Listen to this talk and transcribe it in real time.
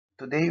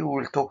Today we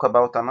will talk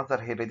about another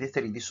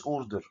hereditary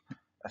disorder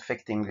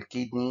affecting the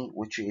kidney,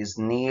 which is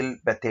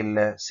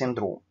nail-patella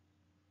syndrome.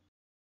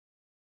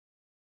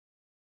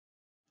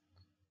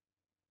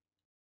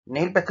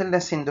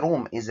 Nail-patella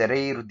syndrome is a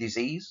rare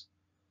disease.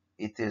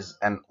 It is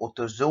an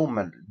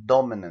autosomal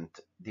dominant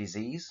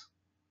disease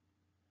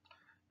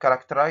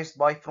characterized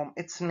by, from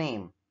its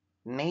name,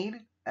 nail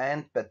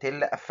and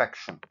patella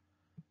affection.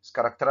 It's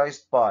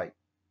characterized by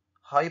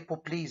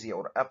hypoplasia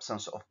or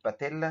absence of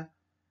patella,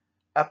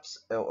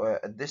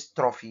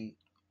 dystrophy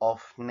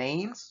of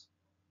nails,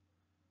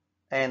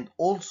 and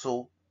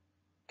also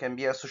can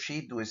be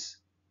associated with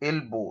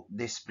elbow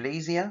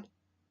dysplasia,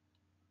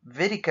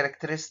 very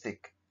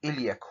characteristic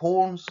iliac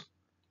horns,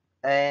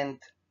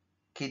 and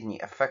kidney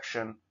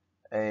affection,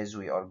 as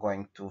we are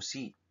going to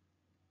see.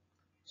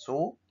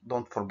 So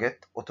don't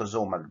forget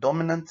autosomal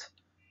dominant,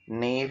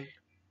 nail,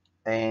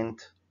 and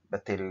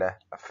patella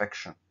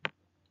affection.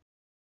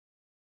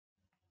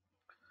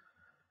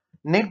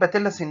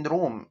 Nail-patella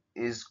syndrome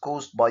is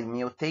caused by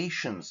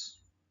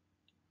mutations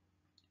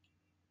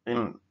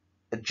in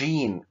a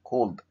gene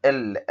called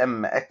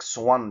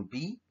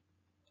LMX1B.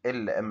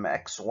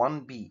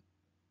 LMX1B.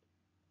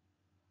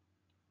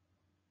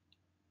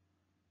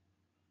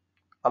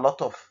 A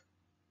lot of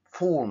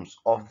forms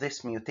of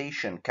this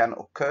mutation can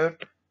occur,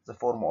 the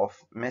form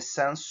of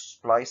missense,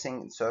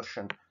 splicing,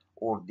 insertion,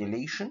 or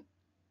deletion.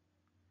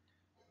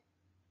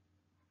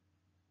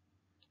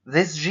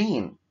 This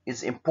gene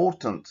is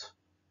important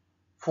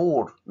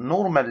for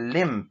normal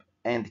limb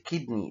and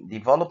kidney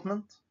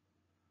development,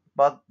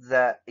 but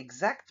the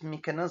exact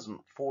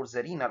mechanism for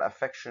the renal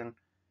affection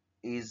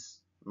is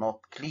not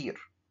clear.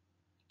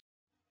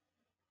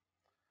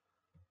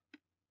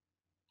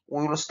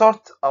 We will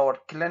start our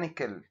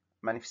clinical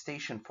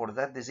manifestation for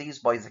that disease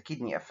by the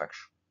kidney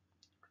affection.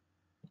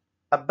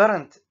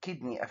 Apparent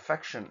kidney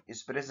affection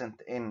is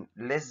present in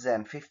less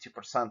than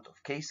 50%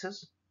 of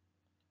cases.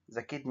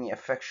 The kidney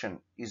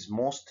affection is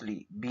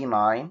mostly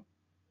benign,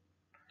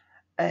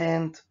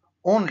 and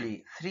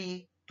only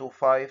 3 to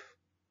 5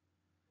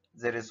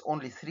 there is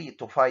only 3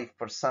 to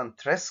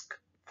 5% risk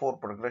for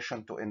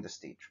progression to end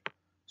stage.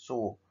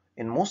 So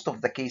in most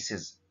of the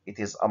cases it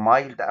is a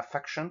mild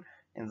affection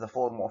in the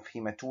form of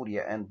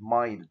hematuria and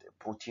mild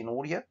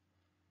proteinuria,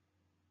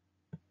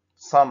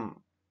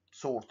 some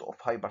sort of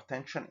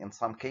hypertension in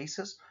some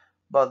cases,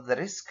 but the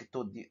risk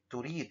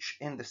to reach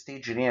end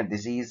stage renal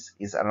disease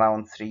is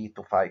around 3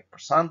 to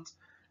 5%,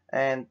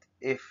 and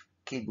if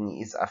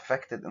kidney is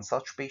affected in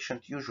such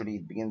patient, usually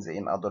it begins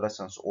in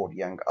adolescence or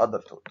young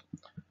adulthood.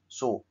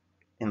 So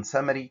in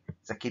summary,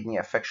 the kidney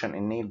affection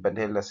in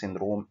nail-patella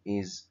syndrome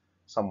is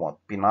somewhat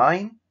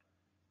benign.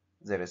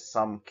 There is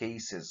some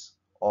cases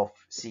of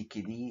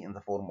CKD in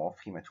the form of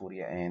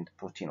hematuria and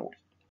proteinuria.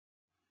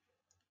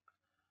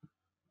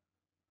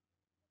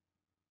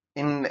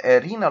 In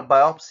a renal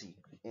biopsy,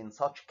 in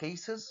such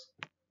cases,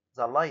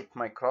 the light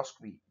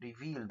microscopy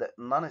revealed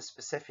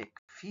non-specific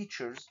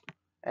features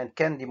and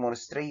can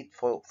demonstrate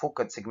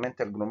focal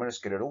segmental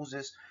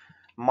glomerulosclerosis,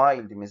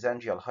 mild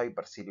mesangial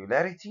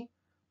hypercellularity,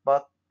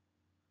 but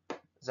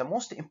the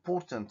most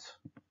important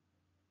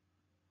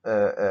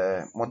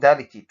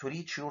modality to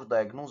reach your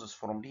diagnosis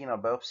from renal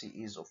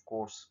biopsy is, of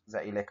course,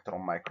 the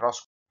electron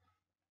microscopy.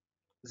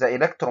 The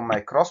electron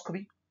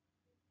microscopy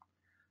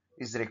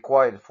is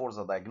required for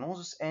the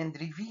diagnosis and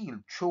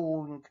revealed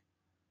showing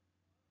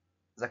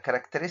the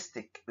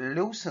characteristic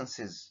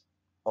lucences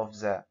of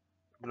the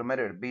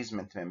glomerular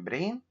basement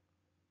membrane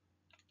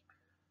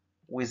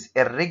with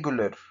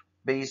irregular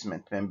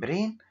basement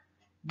membrane,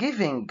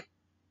 giving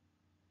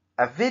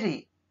a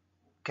very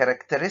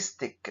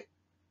characteristic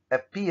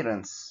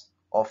appearance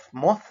of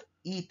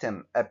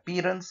moth-eaten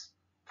appearance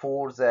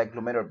for the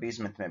glomerular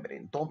basement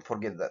membrane. Don't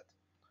forget that.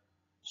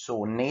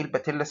 So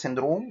nail-patella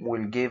syndrome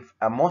will give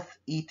a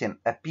moth-eaten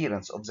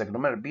appearance of the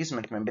glomerular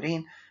basement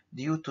membrane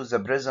due to the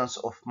presence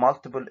of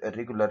multiple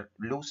irregular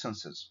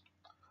lucences.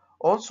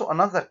 Also,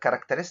 another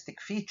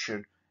characteristic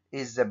feature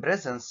is the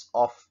presence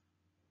of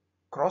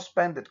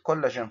cross-banded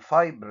collagen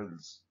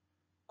fibrils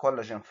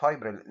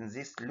in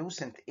these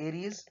lucent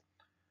areas,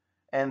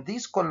 and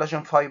these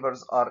collagen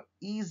fibers are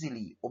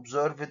easily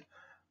observed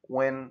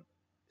when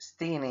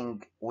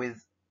staining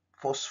with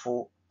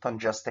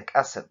phosphotungistic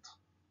acid.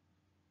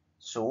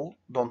 So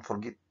don't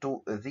forget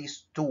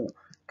these two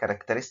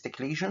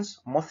characteristic lesions: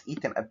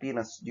 moth-eaten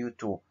appearance due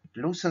to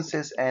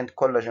lucences and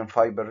collagen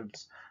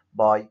fibers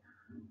by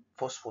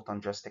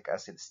phosphotungistic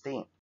acid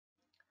stain.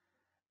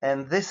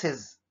 And this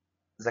is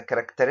the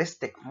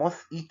characteristic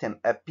moth-eaten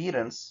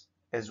appearance,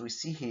 as we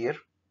see here,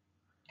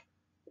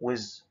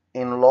 with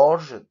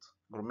enlarged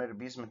glomerular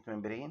basement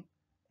membrane,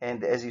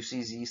 and as you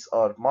see, these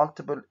are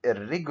multiple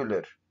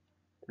irregular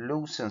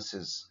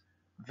lucences,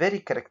 very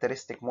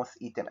characteristic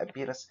moth-eaten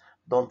appearance.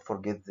 Don't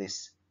forget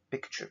this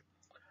picture.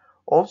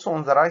 Also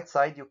on the right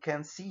side, you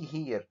can see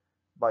here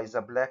by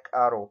the black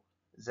arrow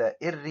the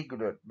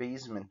irregular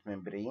basement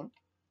membrane,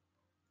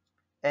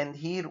 and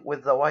here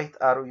with the white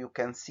arrow you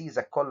can see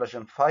the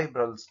collagen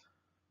fibrils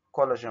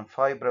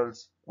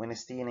when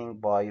staining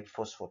by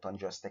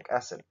phosphotungistic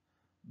acid.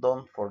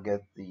 Don't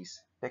forget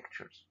these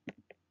pictures.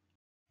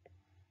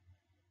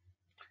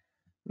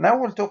 Now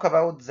we'll talk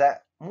about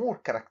the more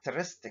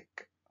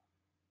characteristic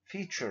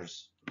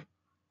features,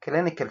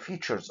 clinical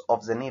features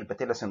of the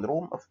nail-patella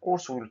syndrome. Of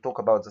course, we will talk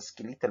about the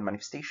skeletal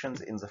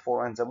manifestations in the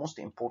forearm. The most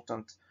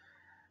important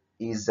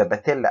is the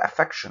patella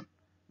affection.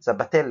 The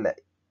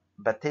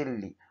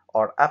patellae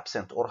are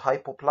absent or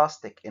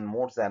hypoplastic in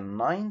more than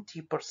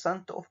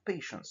 90% of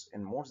patients,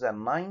 in more than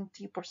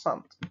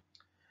 90%.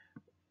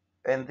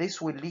 And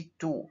this will lead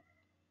to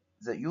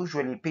the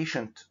usually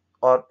patient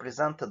are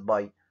presented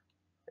by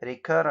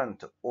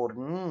recurrent or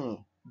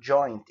knee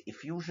joint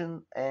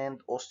effusion and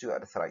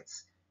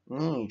osteoarthritis.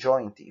 Knee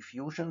joint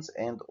effusions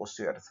and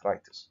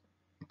osteoarthritis.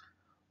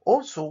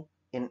 Also,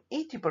 in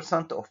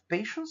 80% of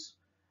patients,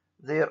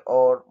 there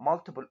are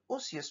multiple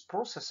osseous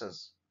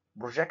processes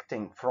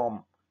projecting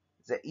from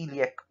the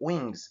iliac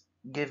wings,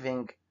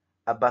 giving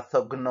a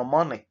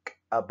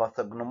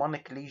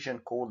pathognomonic lesion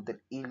called the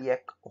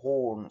iliac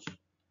horns.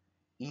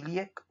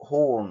 Iliac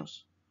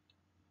horns.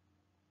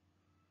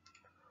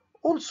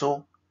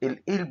 Also,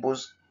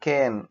 elbows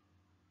can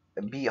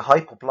be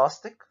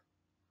hypoplastic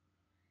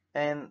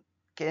and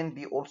can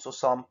be also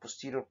some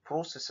posterior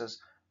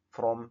processes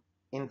from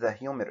in the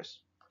humerus.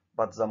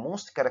 But the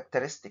most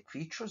characteristic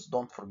features,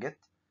 don't forget,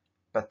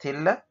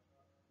 patella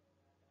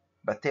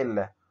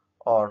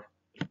are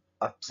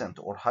absent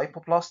or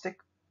hypoplastic,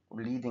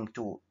 leading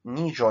to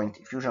knee joint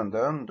effusion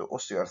and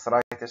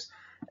osteoarthritis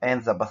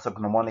and the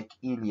pathognomonic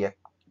iliac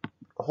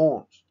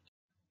horns.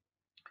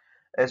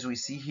 As we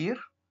see here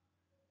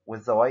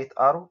with the white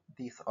arrow,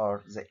 these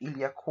are the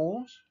iliac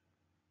horns.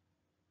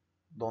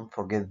 Don't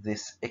forget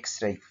this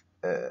X-ray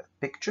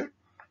picture.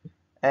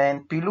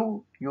 And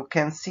below you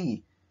can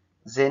see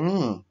the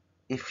knee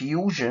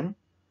effusion,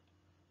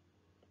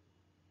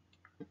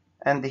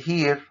 and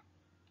here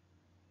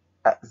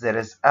there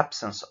is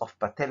absence of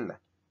patella.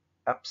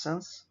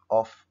 Absence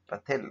of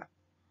patella.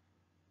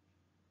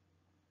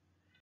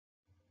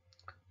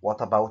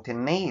 What about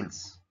in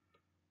nails?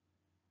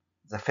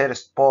 The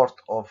first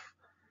part of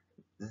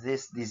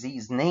this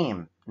disease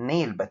name,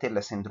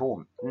 nail-patella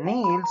syndrome.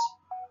 Nails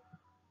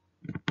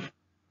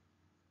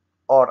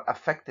are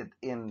affected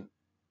in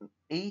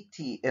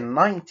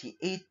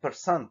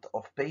 98%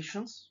 of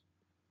patients,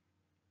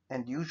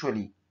 and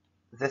usually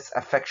this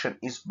affection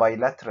is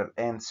bilateral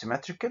and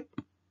symmetrical.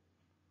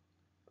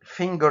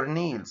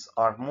 Fingernails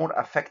are more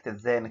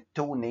affected than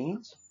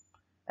toenails,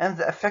 and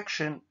the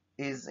affection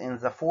is in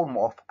the form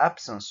of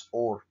absence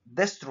or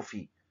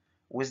dystrophy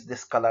with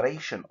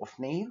discoloration of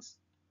nails.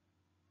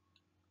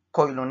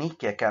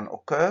 Koilonychia can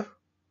occur,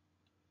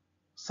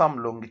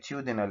 some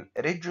longitudinal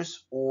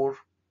ridges or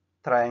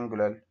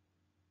triangular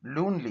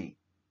lunulae.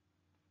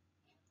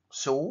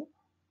 So,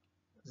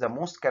 the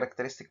most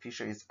characteristic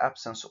feature is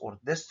absence or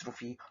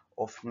dystrophy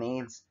of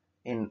nails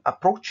in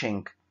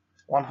approaching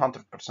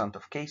 100%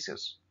 of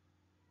cases.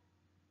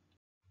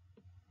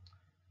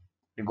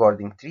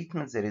 Regarding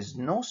treatment, there is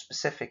no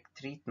specific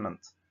treatment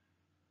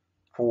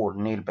for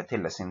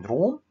nail-patella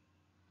syndrome,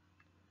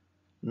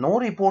 no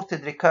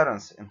reported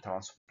recurrence in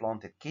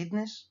transplanted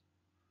kidneys,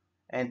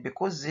 and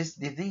because this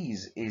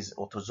disease is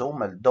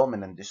autosomal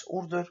dominant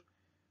disorder,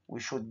 we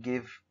should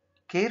give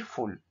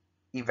careful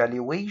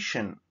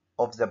evaluation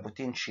of the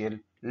potential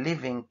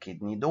living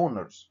kidney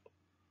donors.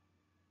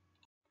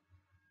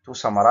 To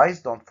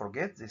summarize, don't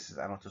forget, this is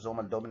an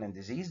autosomal dominant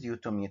disease due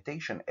to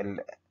mutation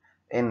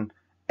in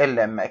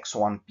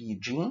LMX1P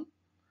gene.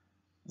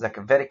 The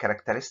very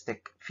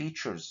characteristic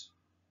features: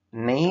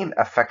 nail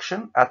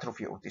affection,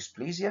 atrophy or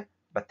dysplasia;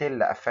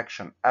 patella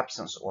affection,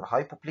 absence or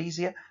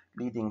hypoplasia,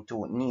 leading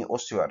to knee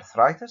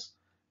osteoarthritis;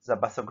 the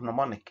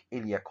pathognomonic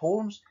iliac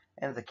horns;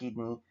 and the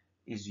kidney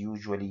is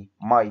usually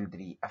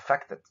mildly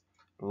affected.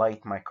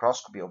 Light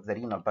microscopy of the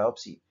renal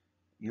biopsy,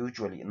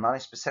 usually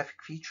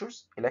non-specific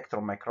features.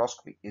 Electron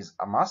microscopy is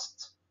a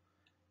must,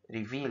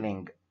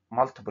 revealing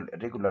multiple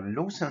irregular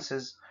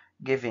lucences,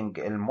 giving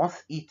a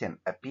moth-eaten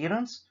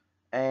appearance,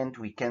 and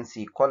we can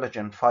see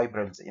collagen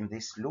fibrils in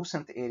these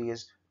lucent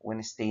areas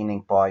when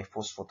staining by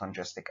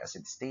phosphotungestic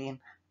acid stain,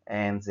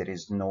 and there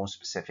is no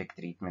specific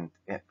treatment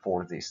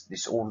for this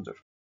disorder.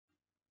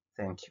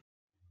 Thank you.